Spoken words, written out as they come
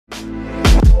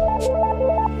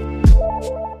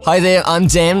Hi there, I'm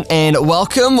Dan, and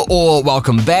welcome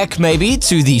back maybe,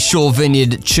 to the Shore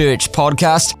Vineyard Church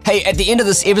podcast. Hey, at the end of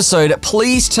this episode,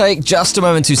 please take just a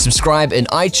moment to subscribe in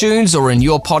iTunes or in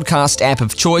your podcast app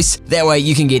of choice. That way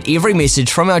you can get every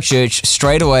message from our church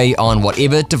straight away on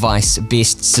whatever device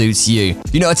best suits you.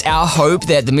 You know, it's our hope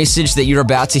that the message that you're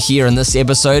about to hear in this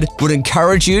episode would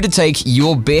encourage you to take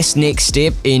your best next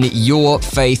step in your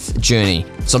faith journey.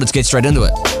 So let's get straight into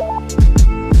it.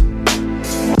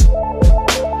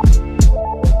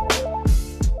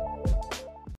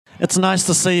 It's nice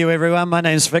to see you, everyone. My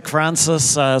name's Vic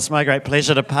Francis. It's my great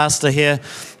pleasure to pastor here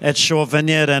at Shore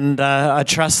Vineyard, and I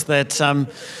trust that our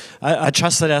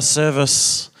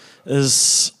service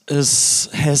has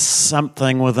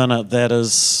something within it that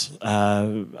is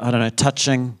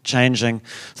touching, changing,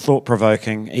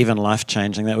 thought-provoking, even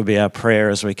life-changing. That would be our prayer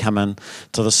as we come in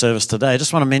to the service today. I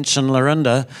just want to mention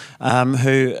Lorinda,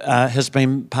 who has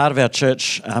been part of our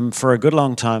church for a good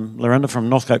long time. Lorinda from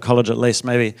Northcote College, at least,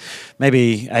 maybe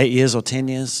 8 years or 10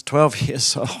 years, 12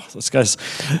 years. Oh, this goes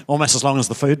almost as long as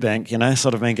the food bank,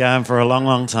 sort of been going for a long,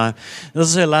 long time. This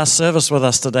is her last service with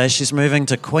us today. She's moving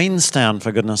to Queenstown,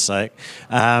 for goodness sake,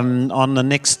 on the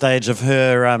next stage of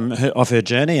her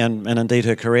journey and indeed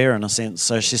her career, in a sense.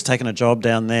 So she's taken a job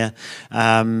down there,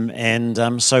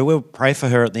 so we'll pray for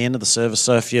her at the end of the service.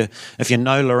 So if you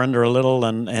know Lorinda a little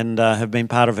and have been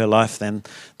part of her life, then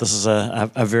this is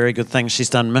a very good thing. She's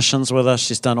done missions with us.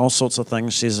 She's done all sorts of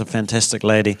things. She's a fantastic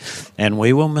lady, and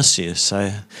we will miss you.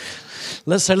 So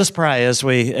let's pray as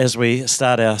we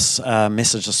start our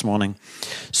message this morning.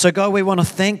 So God, we want to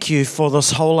thank you for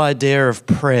this whole idea of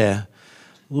prayer.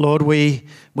 Lord, we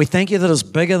thank you that it's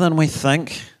bigger than we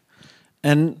think.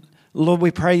 And Lord,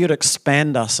 we pray you'd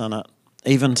expand us in it,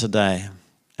 even today.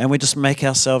 And we just make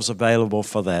ourselves available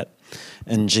for that.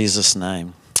 In Jesus'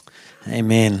 name,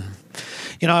 amen.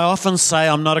 I often say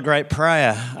I'm not a great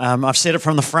prayer. I've said it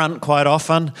from the front quite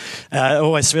often. It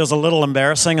always feels a little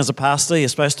embarrassing as a pastor. You're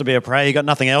supposed to be a prayer. You've got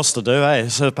nothing else to do, eh?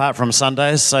 So apart from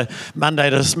Sundays. So Monday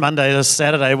to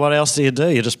Saturday, what else do?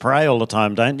 You just pray all the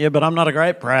time, don't you? But I'm not a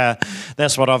great prayer.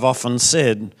 That's what I've often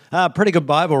said. Pretty good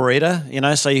Bible reader,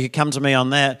 so you could come to me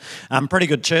on that. Pretty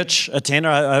good church attender.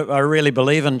 I really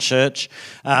believe in church.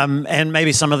 And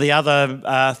maybe some of the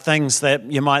other things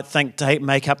that you might think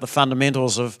make up the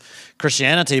fundamentals of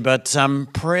Christianity, but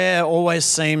prayer always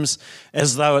seems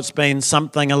as though it's been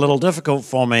something a little difficult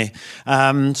for me.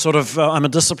 I'm a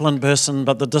disciplined person,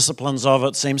 but the disciplines of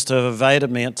it seems to have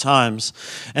evaded me at times.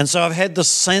 And so I've had this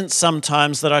sense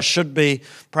sometimes that I should be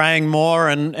praying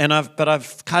more, but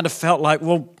I've kind of felt like,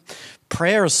 well,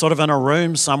 prayer is sort of in a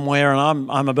room somewhere, and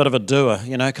I'm a bit of a doer, I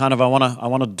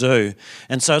want to do,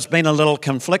 and so it's been a little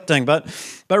conflicting. But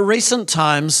recent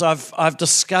times, I've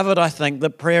discovered, I think,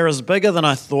 that prayer is bigger than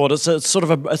I thought.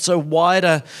 It's a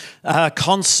wider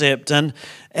concept, and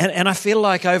I feel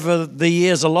like over the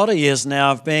years, a lot of years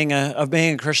now, of being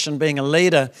a Christian, being a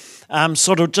leader,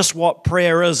 sort of just what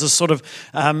prayer is sort of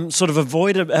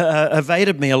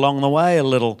evaded me along the way a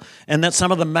little, and that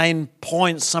some of the main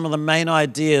points, some of the main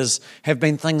ideas have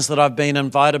been things that I've been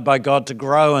invited by God to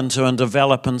grow into and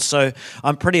develop, and so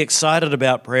I'm pretty excited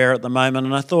about prayer at the moment,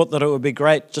 and I thought that it would be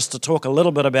great just to talk a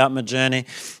little bit about my journey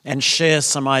and share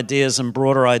some ideas and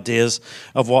broader ideas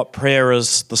of what prayer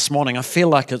is this morning. I feel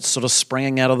like it's sort of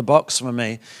springing out of the box for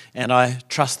me, and I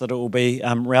trust that it will be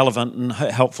relevant and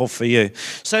helpful for you.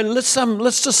 So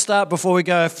let's just start before we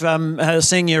go. If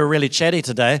seeing you're really chatty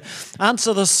today,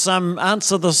 answer this,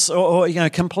 or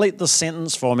complete this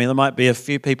sentence for me. There might be a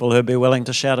few people who'd be willing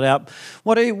to shout it out.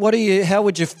 How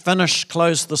would you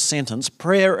close this sentence?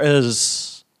 Prayer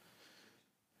is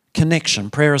connection.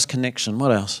 Prayer is connection.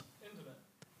 What else? Intimate.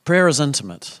 Prayer is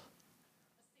intimate.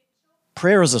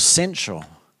 Prayer is essential.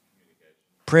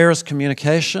 Prayer is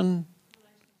communication.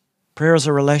 Prayer is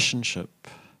a relationship.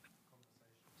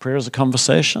 Prayer is a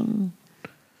conversation.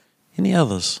 Any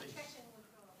others?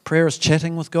 Prayer is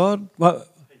chatting with God. What?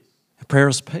 Prayer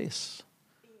is peace.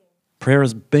 Prayer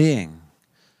is being.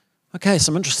 Okay,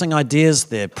 some interesting ideas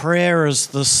there. Prayer is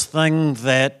this thing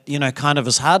that, kind of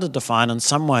is hard to define in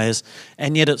some ways,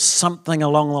 and yet it's something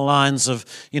along the lines of,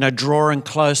 drawing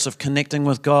close, of connecting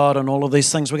with God and all of these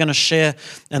things. We're going to share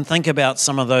and think about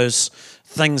some of those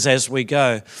things as we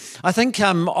go. I think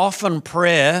often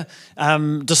prayer,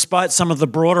 despite some of the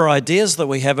broader ideas that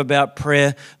we have about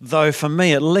prayer, though for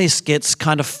me at least gets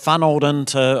kind of funneled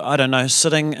into,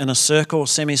 sitting in a circle,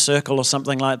 semicircle or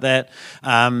something like that,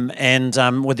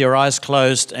 and with your eyes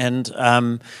closed and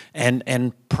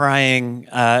praying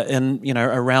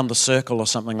around the circle or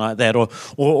something like that,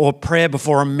 or prayer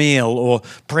before a meal, or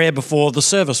prayer before the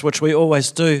service, which we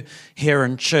always do here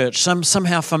in church.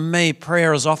 Somehow for me,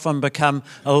 prayer has often become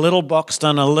become a little boxed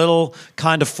in, a little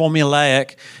kind of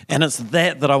formulaic, and it's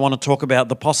that I want to talk about,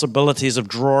 the possibilities of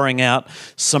drawing out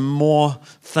some more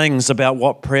things about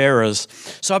what prayer is.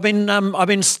 So I've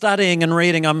been studying and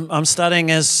reading. I'm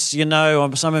studying, as you know,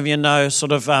 or some of you know,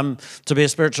 sort of to be a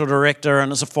spiritual director,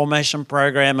 and it's a formation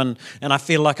program, and I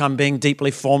feel like I'm being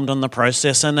deeply formed in the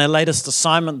process. And the latest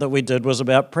assignment that we did was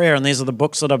about prayer, and these are the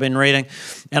books that I've been reading,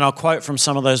 and I'll quote from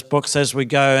some of those books as we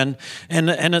go, and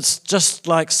it's just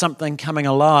like something coming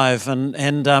alive, and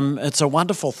it's a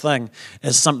wonderful thing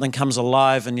as something comes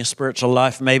alive in your spiritual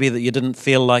life, maybe that you didn't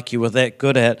feel like you were that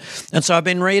good at. And so I've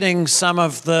been reading some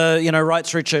of the, right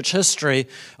through church history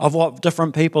of what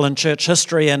different people in church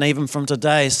history and even from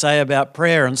today say about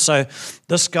prayer. And so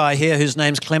this guy here, whose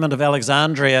name's Clement of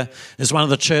Alexandria, is one of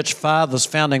the church fathers,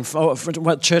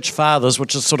 church fathers,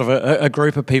 which is sort of a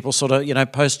group of people sort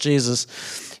of,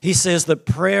 post-Jesus. He says that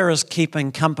prayer is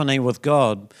keeping company with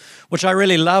God, which I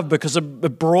really love because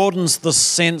it broadens the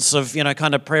sense of,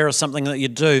 kind of prayer is something that you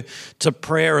do to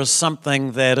prayer is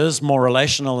something that is more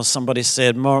relational, as somebody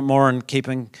said, more in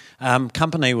keeping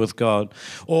company with God.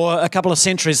 Or a couple of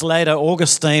centuries later,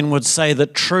 Augustine would say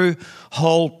that true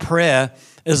whole prayer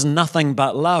is nothing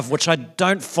but love, which I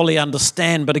don't fully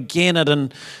understand, but again, it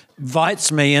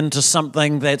invites me into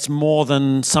something that's more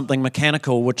than something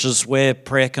mechanical, which is where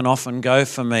prayer can often go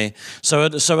for me. So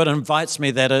it invites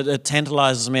me, that it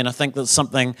tantalizes me, and I think that's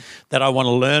something that I want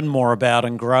to learn more about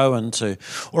and grow into.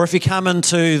 Or if you come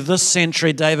into this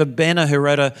century, David Benner, who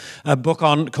wrote a book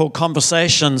called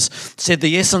Conversations, said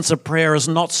the essence of prayer is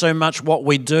not so much what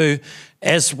we do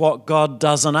as what God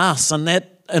does in us, and that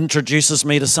introduces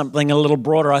me to something a little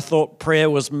broader. I thought prayer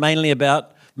was mainly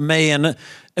about me, and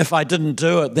if I didn't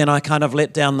do it, then I kind of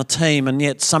let down the team, and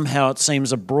yet somehow it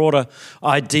seems a broader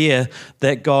idea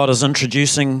that God is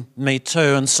introducing me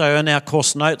to. And so in our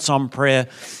course notes on prayer,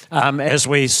 as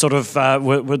we sort of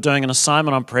we're doing an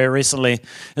assignment on prayer recently,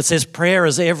 it says prayer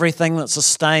is everything that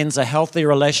sustains a healthy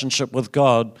relationship with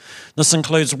God. This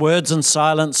includes words and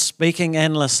silence, speaking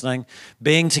and listening,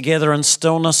 being together in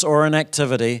stillness or in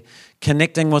activity,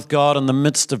 connecting with God in the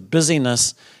midst of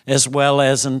busyness, as well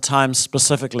as in time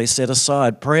specifically set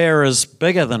aside. Prayer is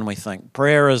bigger than we think.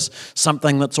 Prayer is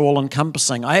something that's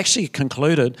all-encompassing. I actually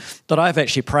concluded that I've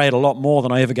actually prayed a lot more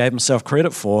than I ever gave myself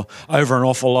credit for over an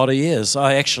awful lot of years.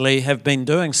 I actually have been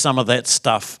doing some of that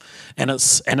stuff, and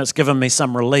it's given me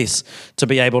some release to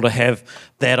be able to have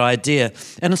that idea.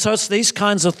 And so it's these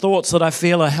kinds of thoughts that I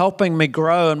feel are helping me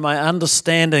grow in my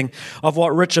understanding of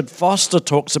what Richard Foster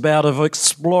talks about, of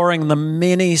exploring the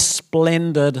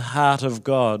many-splendid heart of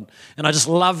God. And I just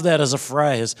love that as a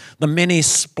phrase, the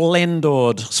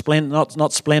many-splendored,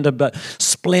 not splendid, but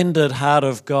splendid heart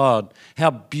of God. How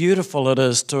beautiful it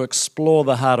is to explore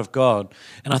the heart of God.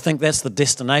 And I think that's the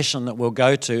destination that we'll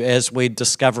go to as we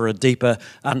discover a deeper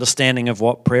understanding of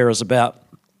what prayer is about.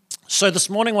 So this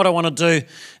morning what I want to do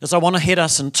is I want to head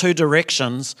us in two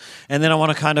directions, and then I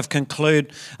want to kind of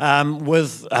conclude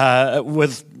with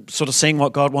sort of seeing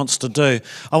what God wants to do.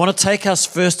 I want to take us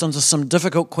first into some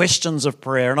difficult questions of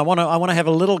prayer, and I want to have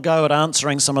a little go at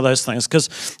answering some of those things,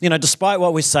 because despite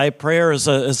what we say, prayer is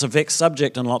a vexed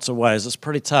subject in lots of ways. It's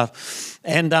pretty tough.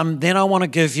 And then I want to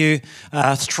give you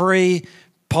 3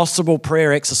 possible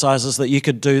prayer exercises that you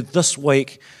could do this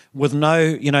week with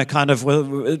no,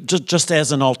 just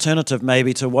as an alternative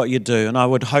maybe to what you do. And I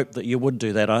would hope that you would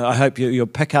do that. I hope you'll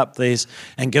pick up these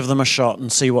and give them a shot and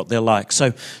see what they're like.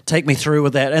 So take me through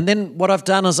with that. And then what I've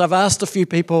done is I've asked a few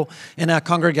people in our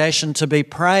congregation to be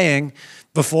praying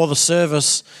before the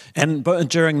service and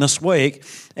during this week,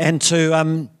 and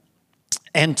to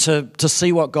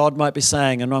see what God might be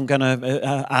saying. And I'm going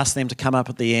to ask them to come up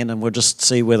at the end, and we'll just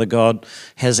see whether God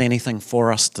has anything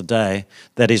for us today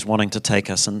that He's wanting to take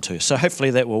us into. So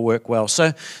hopefully that will work well.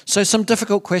 So some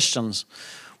difficult questions.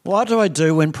 What do I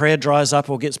do when prayer dries up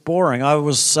or gets boring? I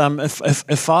was,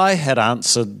 if I had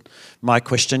answered my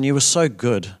question, you were so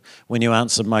good when you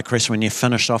answered my question, when you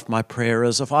finished off my prayer,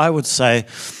 as if I would say,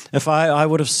 I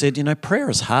would have said, prayer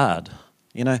is hard.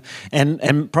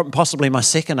 And possibly my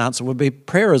second answer would be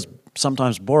prayer is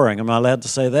sometimes boring. Am I allowed to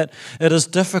say that? It is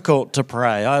difficult to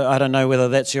pray. I don't know whether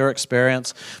that's your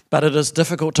experience, but it is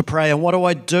difficult to pray. And what do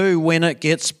I do when it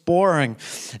gets boring?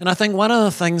 And I think one of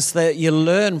the things that you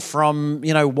learn from,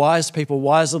 wise people,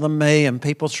 wiser than me, and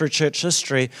people through church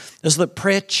history, is that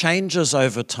prayer changes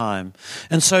over time.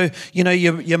 And so,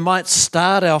 you might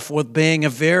start off with being a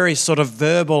very sort of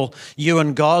verbal, you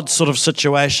and God sort of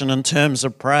situation in terms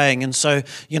of praying. And so,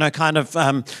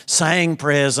 saying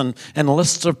prayers and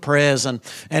lists of prayers prayers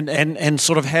and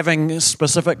sort of having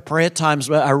specific prayer times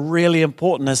are really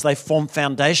important as they form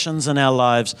foundations in our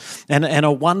lives and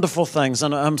are wonderful things.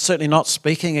 And I'm certainly not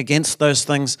speaking against those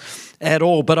things at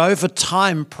all. But over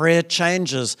time, prayer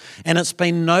changes. And it's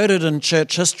been noted in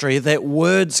church history that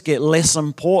words get less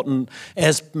important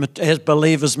as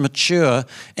believers mature,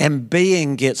 and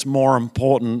being gets more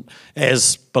important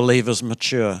as believers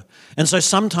mature. And so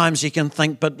sometimes you can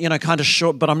think, but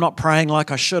I'm not praying like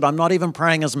I should. I'm not even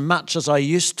praying as much as I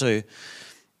used to.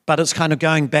 But it's kind of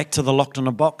going back to the locked in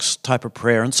a box type of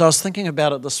prayer. And so I was thinking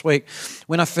about it this week.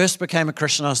 When I first became a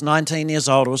Christian, I was 19 years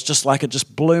old. It was just like it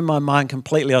just blew my mind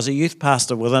completely. I was a youth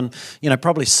pastor within,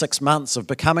 probably 6 months of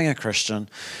becoming a Christian.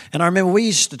 And I remember we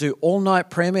used to do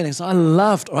all-night prayer meetings. I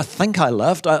loved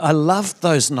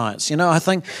those nights. I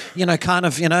think,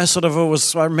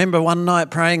 I remember one night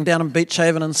praying down in Beach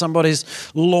Haven in somebody's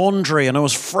laundry, and it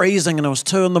was freezing, and it was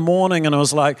 2 a.m, and it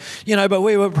was like, but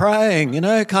we were praying,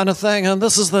 kind of thing. And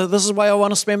this is the way I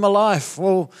want to spend my life.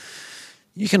 Well,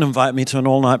 you can invite me to an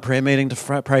all-night prayer meeting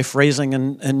to pray freezing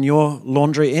in your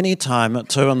laundry anytime at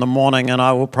 2 a.m, and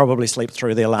I will probably sleep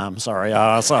through the alarm. Sorry,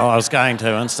 so I was going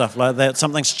to and stuff like that.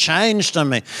 Something's changed in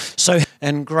me.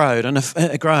 And grown.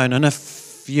 And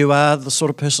if you are the sort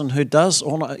of person who does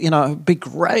all night, it'd be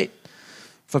great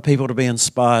for people to be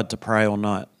inspired to pray all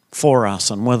night for us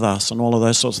and with us and all of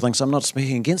those sorts of things. I'm not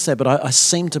speaking against that, but I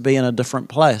seem to be in a different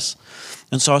place.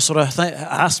 And so I sort of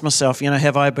asked myself,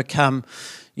 have I become,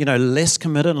 less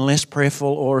committed and less prayerful,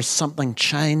 or is something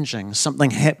changing,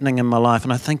 something happening in my life?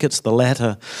 And I think it's the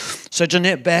latter. So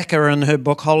Jeanette Baker, in her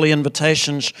book Holy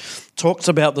Invitations, talks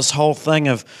about this whole thing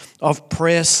of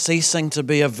prayer ceasing to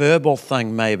be a verbal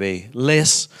thing, maybe,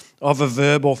 less of a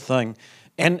verbal thing.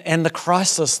 And the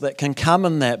crisis that can come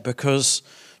in that, because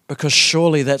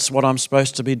surely that's what I'm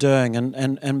supposed to be doing.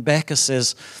 And Baker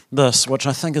says this, which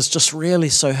I think is just really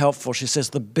so helpful. She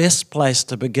says, the best place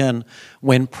to begin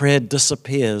when prayer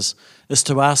disappears is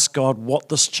to ask God what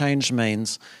this change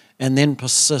means, and then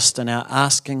persist in our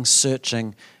asking,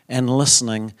 searching, and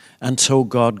listening until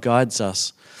God guides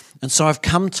us. And so I've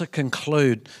come to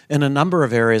conclude in a number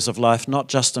of areas of life, not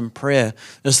just in prayer,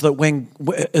 is that when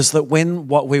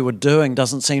what we were doing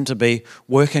doesn't seem to be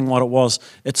working what it was,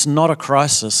 it's not a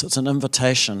crisis, it's an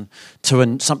invitation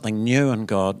to something new in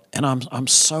God. And I'm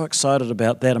so excited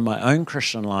about that in my own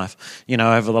Christian life,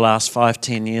 over the last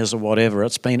 5-10 years or whatever.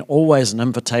 It's been always an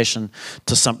invitation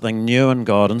to something new in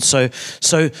God. And so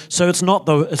it's not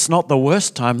the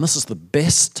worst time, this is the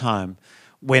best time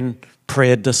when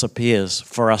prayer disappears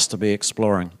for us to be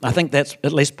exploring. I think that's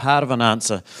at least part of an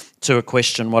answer to a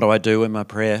question, what do I do when my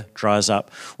prayer dries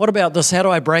up? What about this? How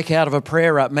do I break out of a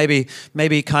prayer rut? Maybe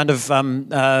kind of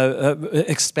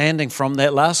expanding from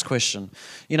that last question.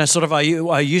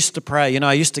 I used to pray.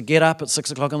 I used to get up at 6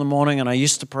 o'clock in the morning and I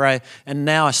used to pray, and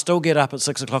now I still get up at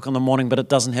 6 o'clock in the morning, but it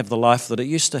doesn't have the life that it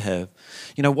used to have.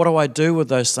 What do I do with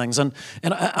those things? And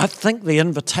I think the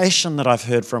invitation that I've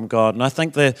heard from God, and I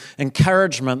think the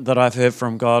encouragement that I've heard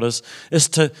from God is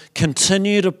to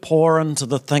continue to pour into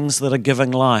the things that are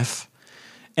giving life,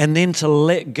 and then to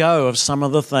let go of some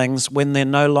of the things when they're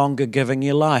no longer giving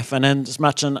you life. And as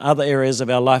much in other areas of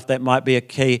our life, that might be a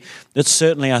key. It's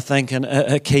certainly, I think,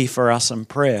 a key for us in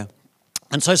prayer.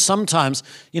 And so sometimes,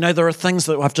 there are things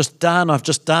that I've just done,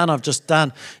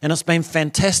 and it's been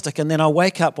fantastic. And then I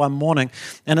wake up one morning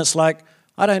and it's like,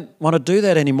 I don't want to do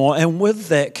that anymore. And with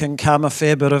that can come a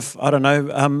fair bit of,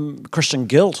 Christian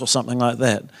guilt or something like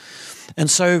that. And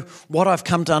so what I've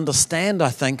come to understand,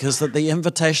 I think, is that the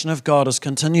invitation of God is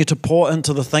continue to pour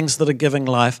into the things that are giving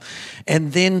life,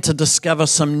 and then to discover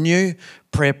some new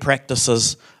prayer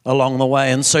practices along the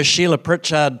way. And so Sheila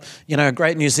Pritchard, a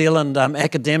great New Zealand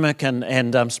academic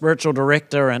and spiritual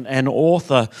director and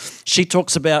author, she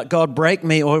talks about God break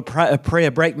me, or a prayer,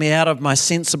 break me out of my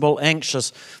sensible,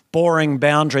 anxious, boring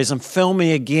boundaries and fill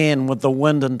me again with the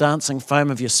wind and dancing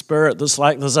foam of your spirit. There's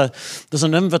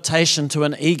an invitation to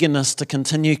an eagerness to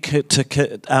continue to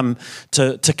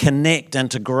connect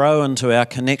and to grow into our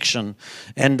connection.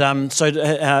 And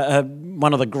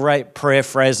one of the great prayer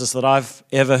phrases that I've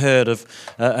ever heard of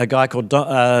a guy called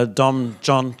Dom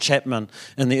John Chapman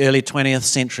in the early 20th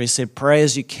century said, "Pray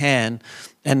as you can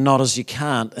and not as you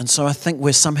can't." And so I think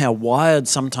we're somehow wired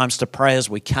sometimes to pray as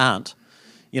we can't.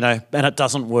 And it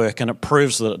doesn't work, and it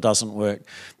proves that it doesn't work.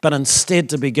 But instead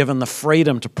to be given the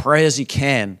freedom to pray as you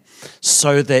can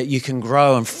so that you can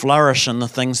grow and flourish in the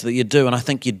things that you do. And I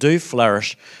think you do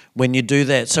flourish when you do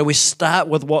that. So we start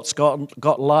with what's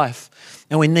got life,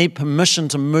 and we need permission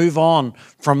to move on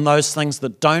from those things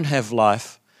that don't have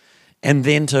life and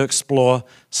then to explore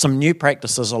some new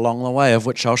practices along the way, of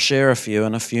which I'll share a few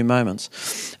in a few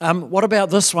moments. What about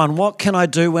this one? What can I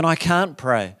do when I can't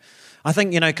pray? I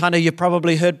think, you've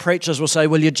probably heard preachers will say,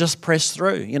 well, you just press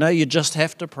through. You just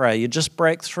have to pray. You just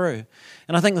break through.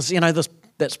 And I think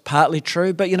that's partly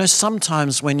true. But,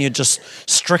 sometimes when you're just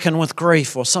stricken with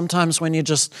grief, or sometimes when you're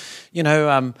just,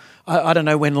 I don't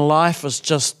know, when life is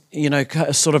just,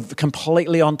 sort of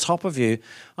completely on top of you,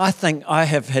 I think I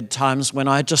have had times when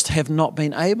I just have not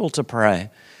been able to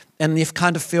pray. And you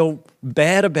kind of feel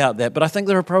bad about that. But I think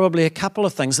there are probably a couple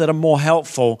of things that are more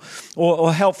helpful,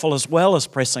 or helpful as well as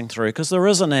pressing through, because there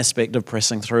is an aspect of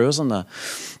pressing through, isn't there?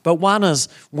 But one is,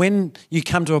 when you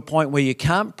come to a point where you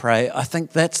can't pray, I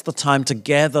think that's the time to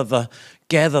gather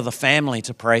the family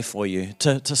to pray for you,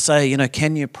 to say,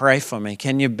 can you pray for me?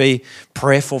 Can you be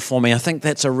prayerful for me? I think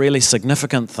that's a really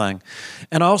significant thing.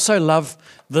 And I also love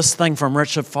this thing from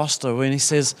Richard Foster when he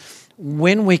says,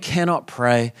 when we cannot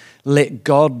pray, let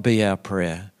God be our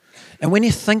prayer. And when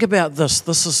you think about this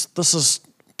is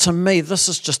to me, this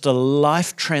is just a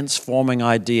life-transforming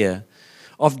idea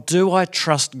of, do I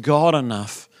trust God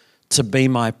enough to be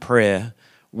my prayer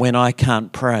when I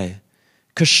can't pray?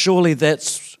 Because surely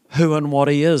that's who and what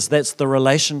He is. That's the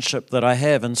relationship that I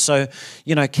have. And so,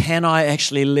 can I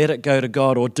actually let it go to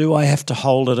God, or do I have to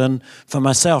hold it in for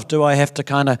myself? Do I have to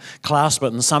kind of clasp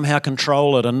it and somehow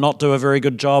control it and not do a very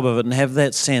good job of it and have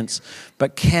that sense?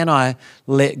 But can I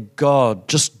let God,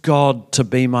 just God, to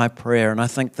be my prayer? And I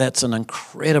think that's an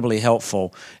incredibly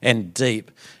helpful and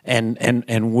deep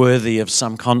and worthy of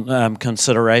some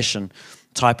consideration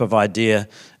type of idea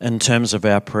in terms of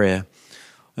our prayer.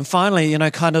 And finally,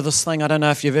 kind of this thing, I don't know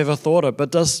if you've ever thought it,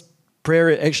 but does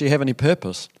prayer actually have any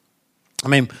purpose? I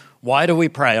mean, why do we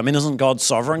pray? I mean, isn't God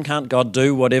sovereign? Can't God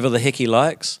do whatever the heck He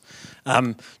likes?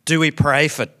 Do we pray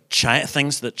for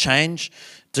things that change?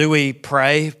 Do we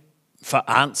pray for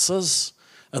answers?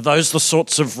 Are those the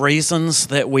sorts of reasons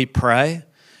that we pray?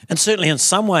 And certainly in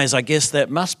some ways, I guess that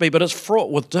must be, but it's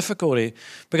fraught with difficulty,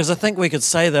 because I think we could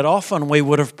say that often we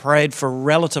would have prayed for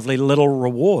relatively little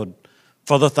reward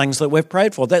for the things that we've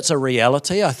prayed for. That's a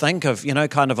reality, I think, of,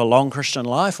 kind of a long Christian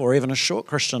life, or even a short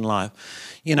Christian life.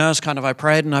 It's kind of, I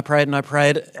prayed and I prayed and I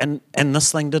prayed, and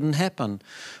this thing didn't happen.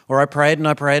 Or I prayed and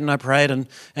I prayed and I prayed, and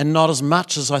not as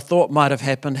much as I thought might have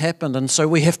happened. And so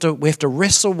we have to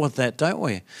wrestle with that, don't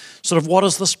we? Sort of, what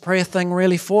is this prayer thing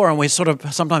really for? And we sort of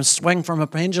sometimes swing from a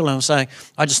pendulum saying,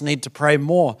 I just need to pray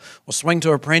more. Or swing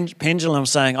to a pendulum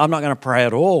saying, I'm not going to pray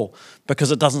at all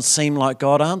because it doesn't seem like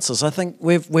God answers. I think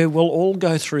we will all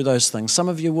go through those things. Some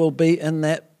of you will be in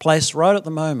that place right at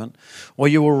the moment, or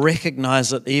you will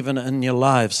recognize it even in your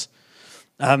lives.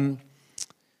 But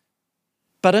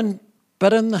in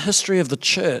the history of the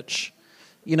church,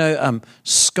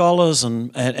 scholars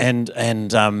and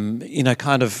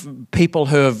kind of people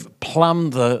who have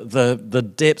plumbed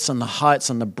the depths and the heights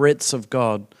and the breadths of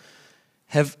God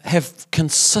have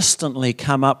consistently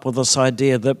come up with this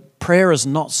idea that prayer is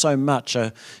not so much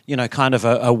a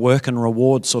work and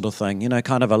reward sort of thing,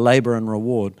 kind of a labor and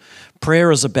reward. Prayer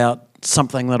is about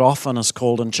something that often is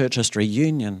called in church history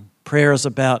union. Prayer is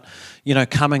about,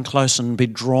 coming close and be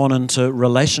drawn into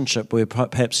relationship, we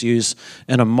perhaps use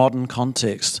in a modern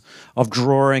context, of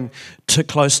drawing too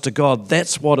close to God.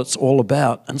 That's what it's all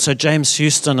about. And so James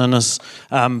Houston, in his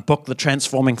book, The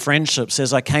Transforming Friendship,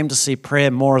 says, I came to see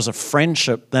prayer more as a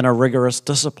friendship than a rigorous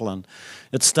discipline.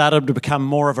 It started to become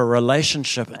more of a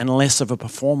relationship and less of a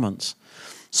performance.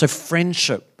 So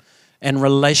friendship and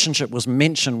relationship was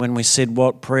mentioned when we said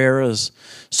what prayer is.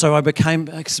 So I became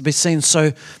to be seen.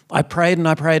 So I prayed and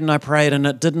I prayed and I prayed, and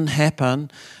it didn't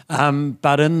happen.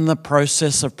 But in the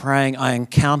process of praying, I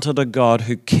encountered a God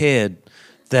who cared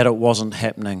that it wasn't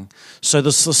happening. So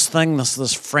there's this thing,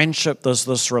 this friendship, there's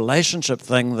this relationship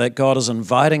thing that God is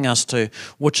inviting us to,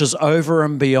 which is over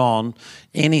and beyond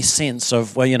any sense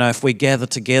of, well, if we gather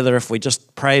together, if we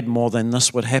just prayed more, then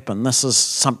this would happen. This is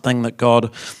something that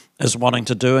God is wanting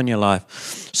to do in your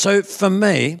life. So for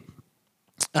me,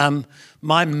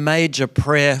 my major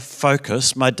prayer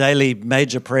focus, my daily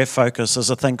major prayer focus is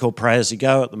a thing called Pray As You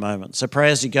Go at the moment. So Pray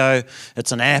As You Go,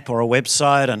 it's an app or a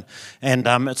website,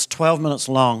 and it's 12 minutes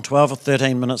long, 12 or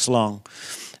 13 minutes long.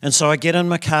 And so I get in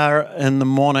my car in the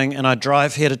morning and I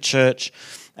drive here to church,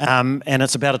 and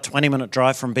it's about a 20-minute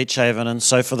drive from Beach Haven. And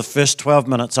so for the first 12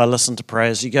 minutes, I listen to Pray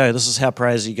As You Go. This is how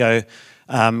Pray As You Go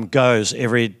goes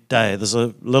every day. There's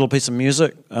a little piece of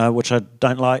music, which I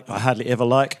don't like, I hardly ever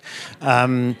like.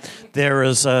 There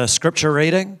is a scripture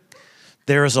reading.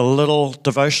 There is a little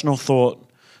devotional thought.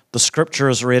 The scripture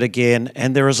is read again,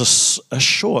 and there is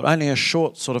only a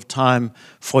short sort of time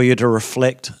for you to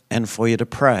reflect and for you to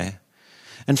pray.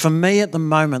 And for me at the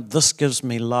moment, this gives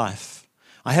me life.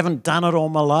 I haven't done it all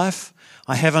my life.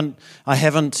 I haven't, I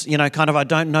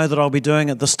don't know that I'll be doing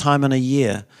it this time in a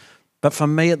year. But for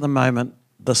me at the moment,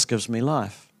 this gives me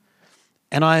life.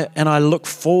 And I look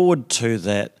forward to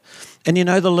that. And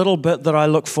the little bit that I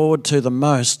look forward to the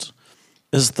most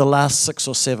is the last 6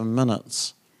 or 7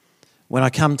 minutes. When I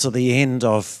come to the end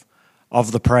of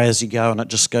the pray as you go and it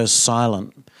just goes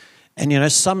silent.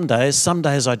 And some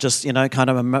days I just,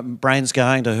 my brain's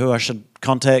going to who I should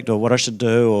contact or what I should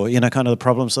do or, kind of the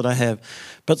problems that I have.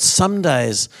 But some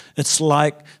days it's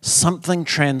like something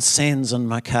transcends in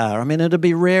my car. I mean, it'd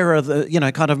be rarer,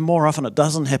 more often it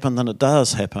doesn't happen than it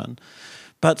does happen.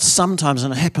 But sometimes,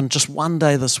 and it happened just one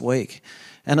day this week,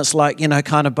 and it's like,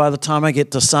 by the time I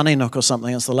get to Sunnyshook or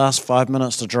something, it's the last 5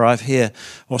 minutes to drive here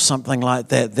or something like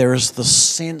that, there is the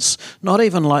sense, not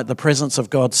even like the presence of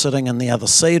God sitting in the other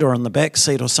seat or in the back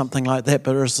seat or something like that,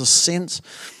 but there is the sense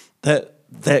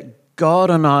that God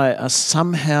and I are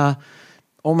somehow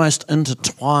almost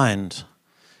intertwined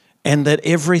and that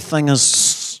everything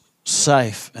is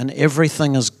safe and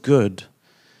everything is good.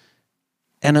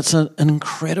 And it's an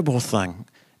incredible thing.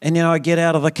 And, I get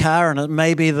out of the car and it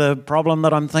may be the problem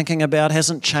that I'm thinking about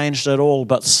hasn't changed at all,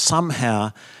 but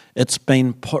somehow it's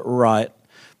been put right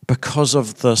because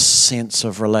of this sense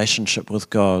of relationship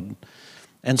with God.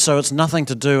 And so it's nothing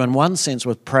to do, in one sense,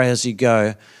 with pray as you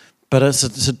go, but it's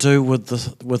to do with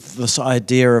this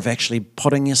idea of actually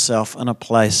putting yourself in a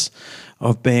place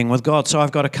of being with God. So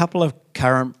I've got a couple of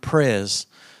current prayers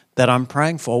that I'm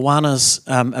praying for. One is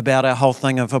about our whole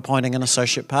thing of appointing an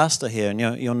associate pastor here, and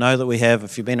you'll know that we have.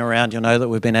 If you've been around, you'll know that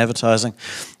we've been advertising.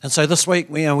 And so this week,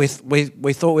 we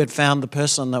thought we'd found the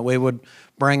person that we would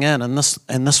bring in, and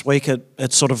this week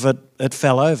it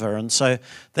fell over, and so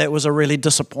that was a really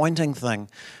disappointing thing.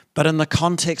 But in the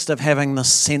context of having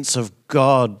this sense of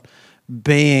God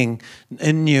being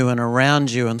in you and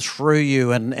around you and through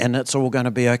you, and it's all going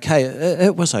to be okay,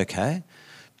 it was okay.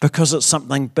 Because it's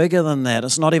something bigger than that.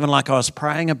 It's not even like I was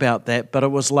praying about that, but it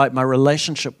was like my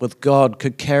relationship with God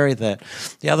could carry that.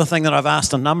 The other thing that I've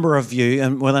asked a number of you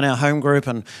and within our home group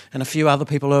and a few other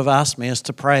people who have asked me is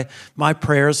to pray. My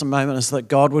prayer at the moment is that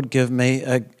God would give me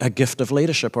a gift of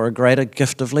leadership or a greater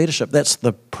gift of leadership. That's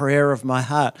the prayer of my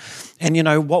heart. And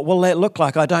what will that look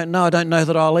like? I don't know. I don't know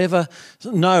that I'll ever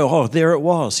know. Oh, there it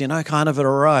was, it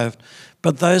arrived.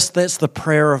 But that's the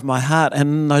prayer of my heart. And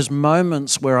in those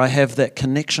moments where I have that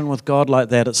connection with God like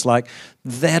that, it's like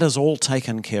that is all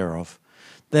taken care of.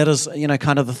 That is,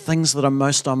 the things that are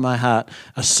most on my heart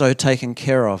are so taken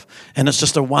care of. And it's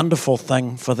just a wonderful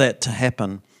thing for that to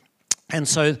happen. And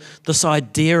so this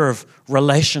idea of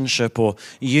relationship or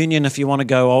union, if you want to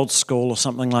go old school or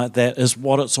something like that, is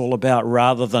what it's all about,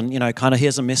 rather than,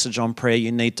 here's a message on prayer.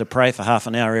 You need to pray for half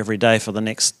an hour every day for the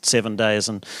next 7 days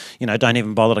and, don't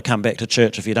even bother to come back to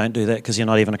church if you don't do that because you're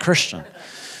not even a Christian,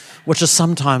 which is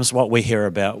sometimes what we hear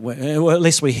about, or at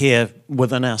least we hear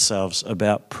within ourselves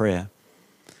about prayer.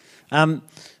 A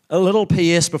little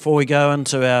PS before we go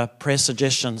into our prayer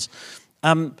suggestions.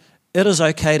 It is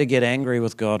okay to get angry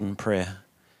with God in prayer.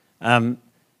 When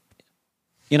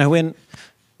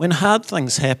hard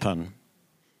things happen,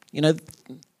 that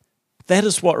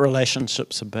is what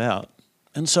relationship's about.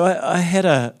 And so I had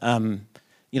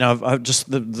I've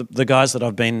just the guys that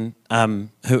I've been,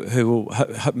 who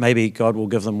maybe God will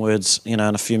give them words, in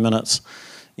a few minutes.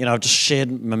 I've just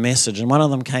shared my message, and one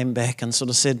of them came back and sort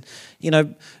of said,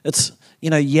 it's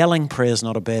yelling prayer is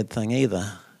not a bad thing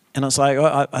either. And it's like,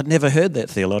 I'd never heard that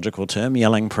theological term,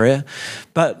 yelling prayer.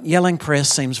 But yelling prayer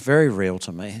seems very real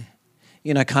to me.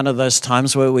 Those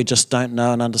times where we just don't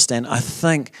know and understand. I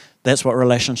think that's what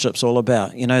relationship's all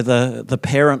about. The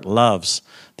parent loves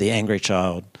the angry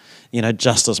child,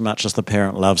 just as much as the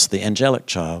parent loves the angelic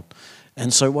child.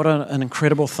 And so what an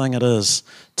incredible thing it is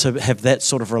to have that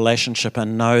sort of relationship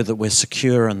and know that we're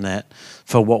secure in that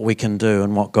for what we can do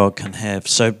and what God can have.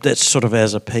 So that's sort of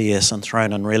as a PS and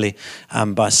thrown in really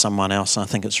by someone else. And I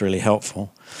think it's really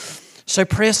helpful. So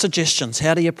prayer suggestions,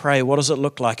 how do you pray? What does it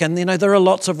look like? And there are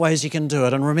lots of ways you can do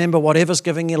it. And remember, whatever's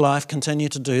giving you life, continue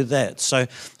to do that. So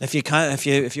if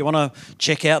you want to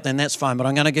check out, then that's fine. But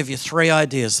I'm going to give you 3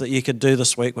 ideas that you could do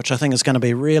this week, which I think is going to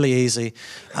be really easy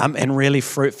and really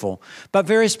fruitful. But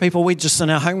various people, we just in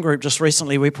our home group just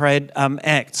recently, we prayed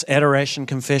acts, adoration,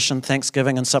 confession,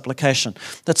 thanksgiving, and supplication.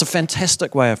 That's a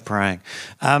fantastic way of praying.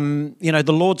 The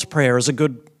Lord's Prayer is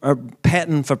a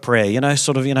pattern for prayer,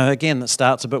 again, that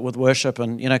starts a bit with worship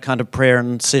and, prayer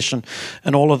and session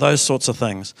and all of those sorts of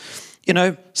things.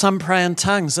 Some pray in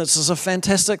tongues. This is a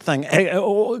fantastic thing.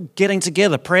 Getting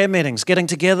together, prayer meetings, getting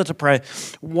together to pray.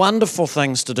 Wonderful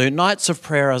things to do. Nights of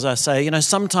prayer, as I say.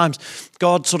 Sometimes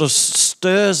God sort of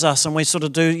stirs us and we sort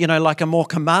of do, like a more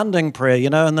commanding prayer,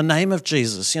 in the name of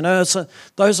Jesus. Those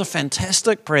are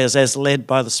fantastic prayers as led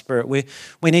by the Spirit. We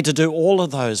need to do all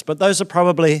of those, but those are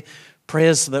probably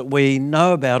prayers that we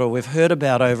know about or we've heard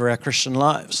about over our Christian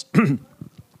lives.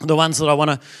 The ones that I want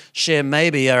to share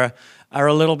maybe are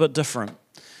a little bit different.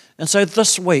 And so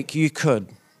this week you could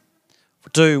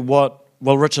do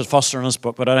Richard Foster in his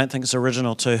book, but I don't think it's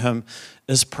original to him,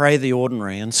 is pray the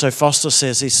ordinary. And so Foster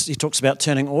says, he talks about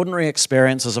turning ordinary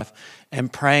experiences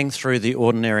and praying through the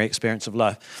ordinary experience of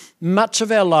life. Much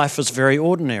of our life is very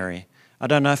ordinary. I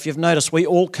don't know if you've noticed, we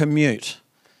all commute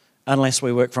unless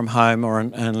we work from home or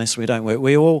unless we don't work.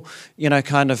 We all, we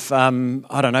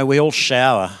all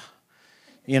shower.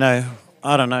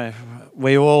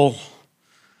 We all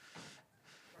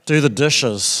do the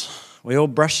dishes. We all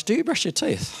do you brush your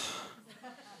teeth?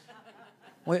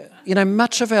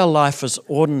 Much of our life is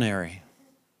ordinary.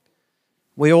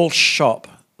 We all shop.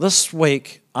 This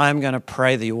week, I'm going to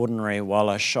pray the ordinary while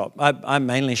I shop. I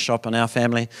mainly shop in our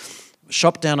family.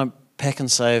 Shop down at Pack and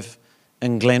Save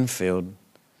in Glenfield.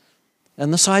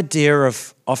 And this idea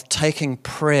of taking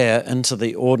prayer into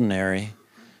the ordinary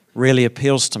really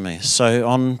appeals to me. So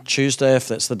on Tuesday, if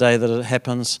that's the day that it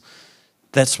happens,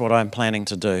 that's what I'm planning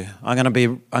to do. I'm going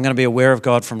to be aware of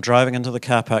God from driving into the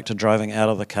car park to driving out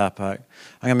of the car park.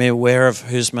 I'm going to be aware of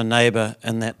who's my neighbour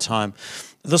in that time.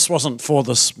 This wasn't for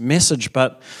this message,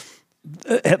 but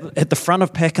at the front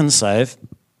of Pack and Save,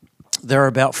 there are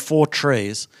about 4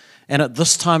 trees. And at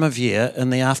this time of year,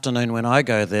 in the afternoon when I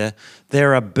go there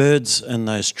are birds in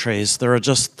those trees. There are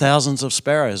just thousands of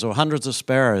sparrows or hundreds of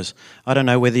sparrows. I don't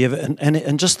know whether you've...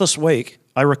 And just this week,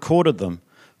 I recorded them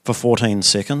for 14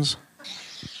 seconds.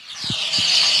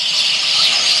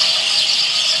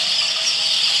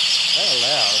 They're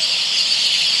loud.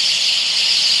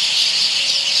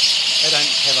 They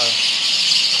don't have a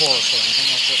chorus or anything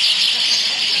like that.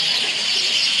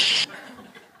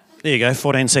 There you go,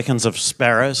 14 seconds of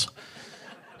sparrows.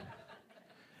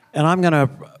 And I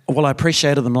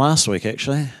appreciated them last week,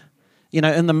 actually.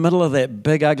 In the middle of that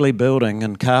big, ugly building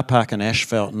and car park in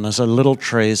Ashfelton, there's a little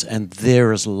trees and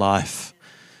there is life.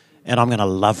 And I'm going to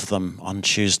love them on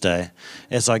Tuesday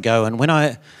as I go. And when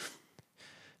I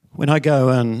go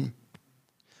in,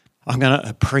 I'm going to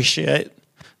appreciate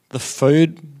the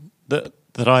food that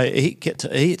I get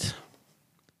to eat.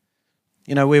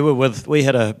 We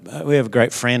have a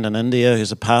great friend in India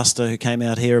who's a pastor who came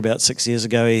out here about 6 years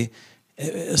ago.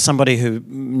 Somebody who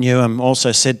knew him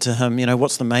also said to him,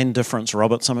 what's the main difference,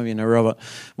 Robert? Some of you know Robert.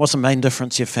 What's the main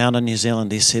difference you found in New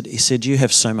Zealand? He said, you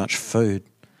have so much food.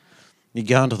 You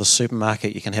go into the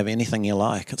supermarket, you can have anything you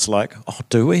like. It's like, oh,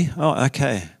 do we? Oh,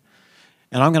 okay.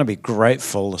 And I'm going to be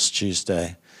grateful this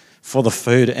Tuesday for the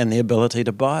food and the ability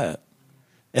to buy it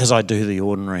as I do the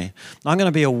ordinary. I'm going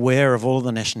to be aware of all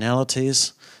the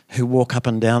nationalities who walk up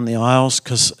and down the aisles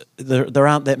because there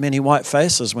aren't that many white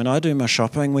faces when I do my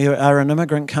shopping. We are an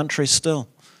immigrant country still.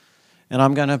 And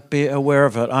I'm going to be aware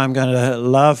of it. I'm going to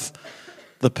love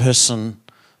the person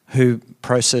who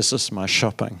processes my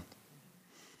shopping.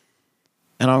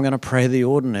 And I'm going to pray the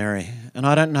ordinary. And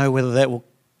I don't know whether that will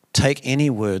take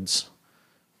any words,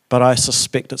 but I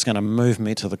suspect it's going to move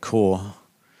me to the core.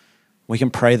 We can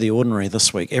pray the ordinary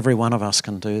this week. Every one of us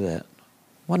can do that.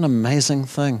 What an amazing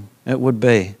thing it would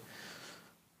be.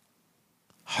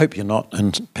 Hope you're not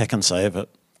in Pack and Save at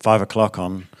 5 o'clock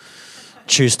on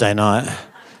Tuesday night.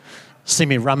 See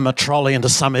me run my trolley into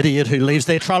some idiot who leaves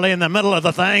their trolley in the middle of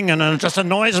the thing and it just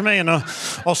annoys me. And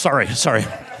sorry.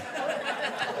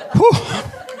 Whew.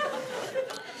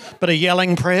 Bit of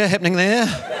yelling prayer happening there.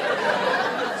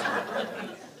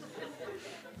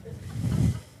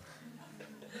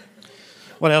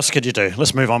 What else could you do?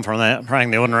 Let's move on from that,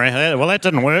 praying the ordinary. Well, that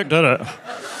didn't work, did it?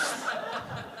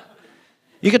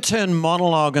 You could turn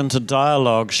monologue into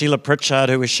dialogue. Sheila Pritchard,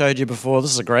 who we showed you before,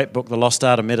 this is a great book, The Lost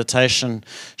Art of Meditation.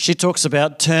 She talks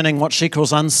about turning what she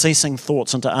calls unceasing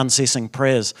thoughts into unceasing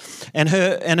prayers. And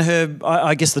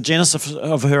I guess the genesis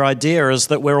of her idea is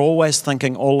that we're always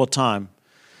thinking all the time.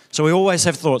 So we always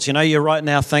have thoughts. You're right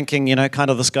now thinking, kind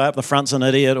of this guy up the front's an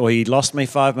idiot, or he lost me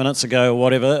 5 minutes ago, or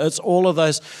whatever. It's all of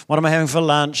those, what am I having for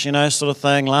lunch, sort of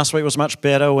thing. Last week was much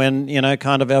better when,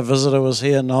 kind of our visitor was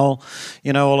here, Noel,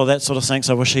 all of that sort of thing.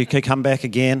 So I wish he could come back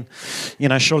again.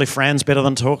 Surely Fran's better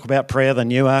than talk about prayer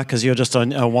than you are, because you're just a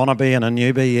wannabe and a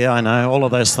newbie. Yeah, I know. All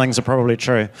of those things are probably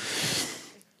true.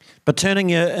 But turning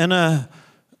your inner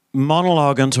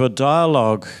monologue into a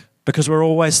dialogue, because we're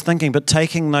always thinking, but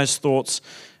taking those thoughts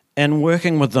and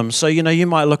working with them. So, you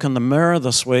might look in the mirror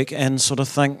this week and sort of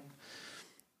think,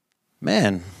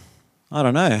 man, I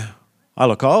don't know, I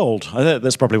look old.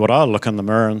 That's probably what I'll look in the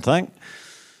mirror and think.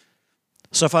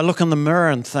 So if I look in the mirror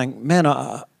and think, man,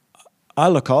 I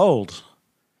look old,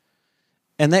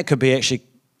 and that could be actually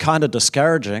kind of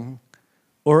discouraging,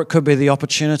 or it could be the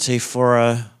opportunity for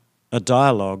a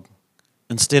dialogue.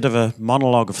 Instead of a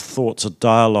monologue of thoughts, a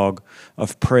dialogue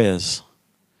of prayers.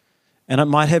 And it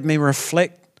might have me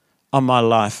reflect on my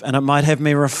life, and it might have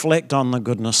me reflect on the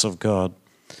goodness of God.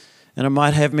 And it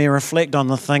might have me reflect on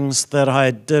the things that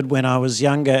I did when I was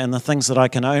younger and the things that I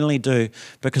can only do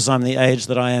because I'm the age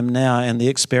that I am now and the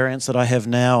experience that I have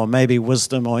now, or maybe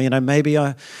wisdom, or, maybe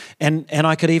and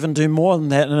I could even do more than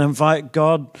that and invite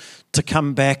God to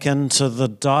come back into the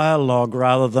dialogue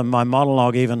rather than my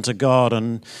monologue even to God.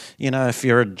 And, if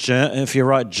you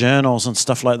write journals and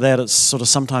stuff like that, it's sort of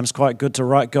sometimes quite good to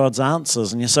write God's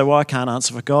answers. And you say, well, I can't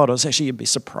answer for God. It's actually, you'd be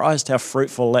surprised how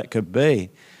fruitful that could be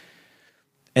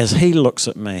as He looks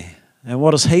at me. And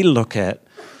what does He look at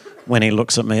when He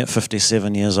looks at me at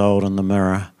 57 years old in the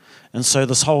mirror? And so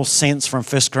this whole sense from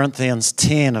 1 Corinthians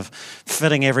 10 of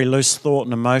fitting every loose thought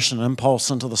and emotion and impulse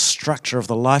into the structure of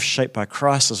the life shaped by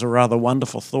Christ is a rather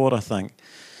wonderful thought, I think.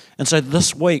 And so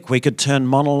this week we could turn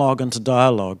monologue into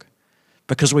dialogue,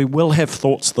 because we will have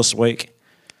thoughts this week,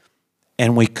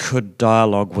 and we could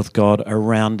dialogue with God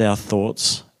around our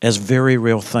thoughts as very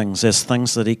real things, as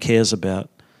things that He cares about.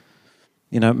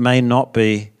 It may not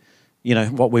be,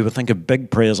 what we would think of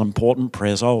big prayers, important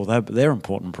prayers. Oh, they're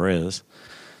important prayers.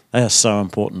 They are so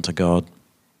important to God.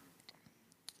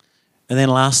 And then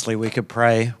lastly, we could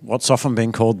pray what's often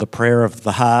been called the prayer of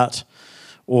the heart,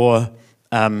 or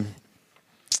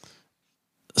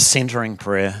centering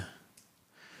prayer.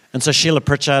 And so Sheila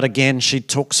Pritchard, again, she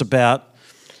talks about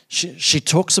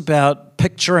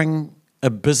picturing a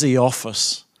busy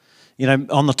office,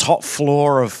 on the top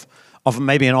floor of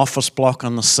maybe an office block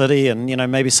in the city, and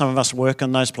maybe some of us work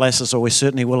in those places, or we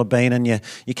certainly will have been, and you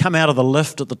come out of the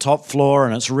lift at the top floor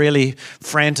and it's really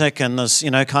frantic, and there's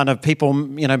kind of people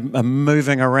are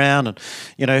moving around, and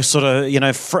there's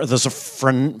a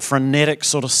frenetic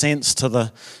sort of sense to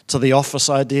the office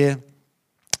idea.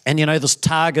 And there's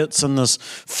targets and there's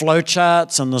flow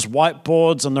charts and there's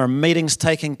whiteboards and there are meetings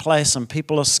taking place and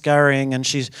people are scurrying, and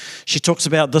she talks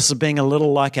about this as being a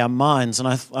little like our minds, and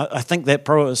I think that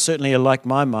probably is certainly like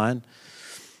my mind.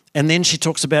 And then she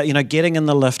talks about getting in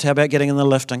the lift. How about getting in the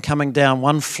lift and coming down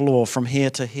one floor from here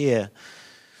to here,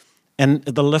 and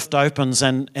the lift opens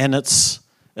and it's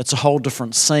a whole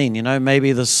different scene.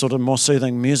 Maybe there's sort of more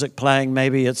soothing music playing.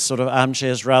 Maybe it's sort of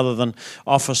armchairs rather than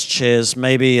office chairs.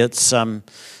 Maybe it's kind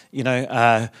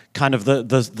of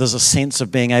there's a sense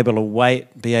of being able to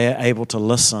wait, be able to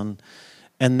listen,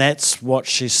 and that's what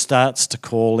she starts to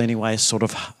call anyway, sort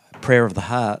of prayer of the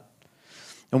heart.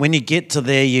 And when you get to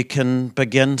there, you can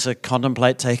begin to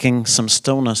contemplate taking some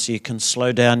stillness. You can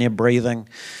slow down your breathing.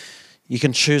 You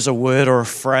can choose a word or a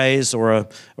phrase or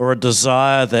a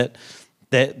desire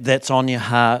that's on your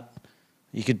heart.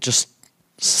 You could just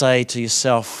say to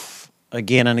yourself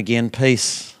again and again,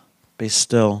 peace, be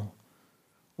still.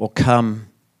 Or come,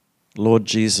 Lord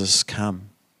Jesus, come.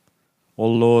 Or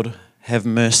Lord, have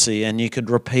mercy. And you could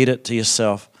repeat it to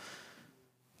yourself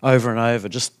over and over,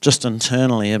 just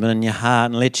internally, but in your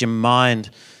heart, and let your mind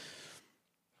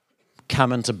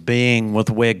come into being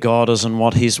with where God is and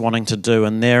what He's wanting to do.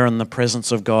 And there in the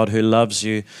presence of God who loves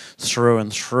you through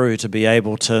and through, to be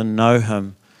able to know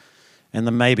Him. And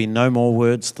there may be no more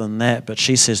words than that, but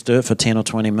she says do it for 10 or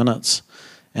 20 minutes.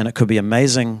 And it could be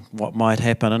amazing what might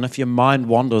happen. And if your mind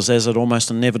wanders, as it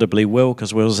almost inevitably will,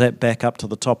 because we'll zap back up to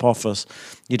the top office,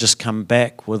 you just come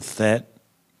back with that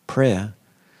prayer.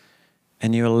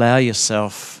 And you allow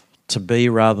yourself to be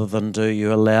rather than do.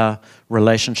 You allow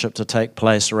relationship to take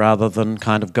place rather than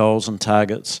kind of goals and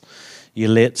targets. You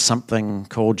let something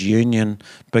called union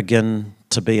begin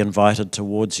to be invited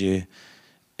towards you.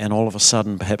 And all of a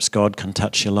sudden, perhaps God can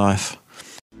touch your life.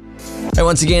 Hey,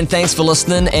 once again, thanks for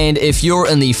listening. And if you're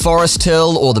in the Forest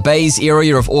Hill or the Bays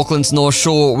area of Auckland's North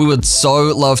Shore, we would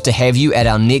so love to have you at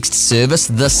our next service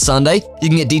this Sunday. You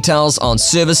can get details on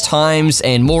service times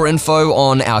and more info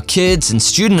on our kids and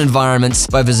student environments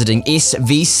by visiting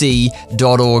svc.org.nz.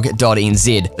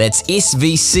 That's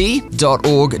svc.org.nz.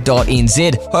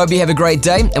 Hope you have a great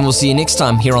day, and we'll see you next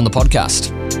time here on the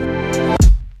podcast.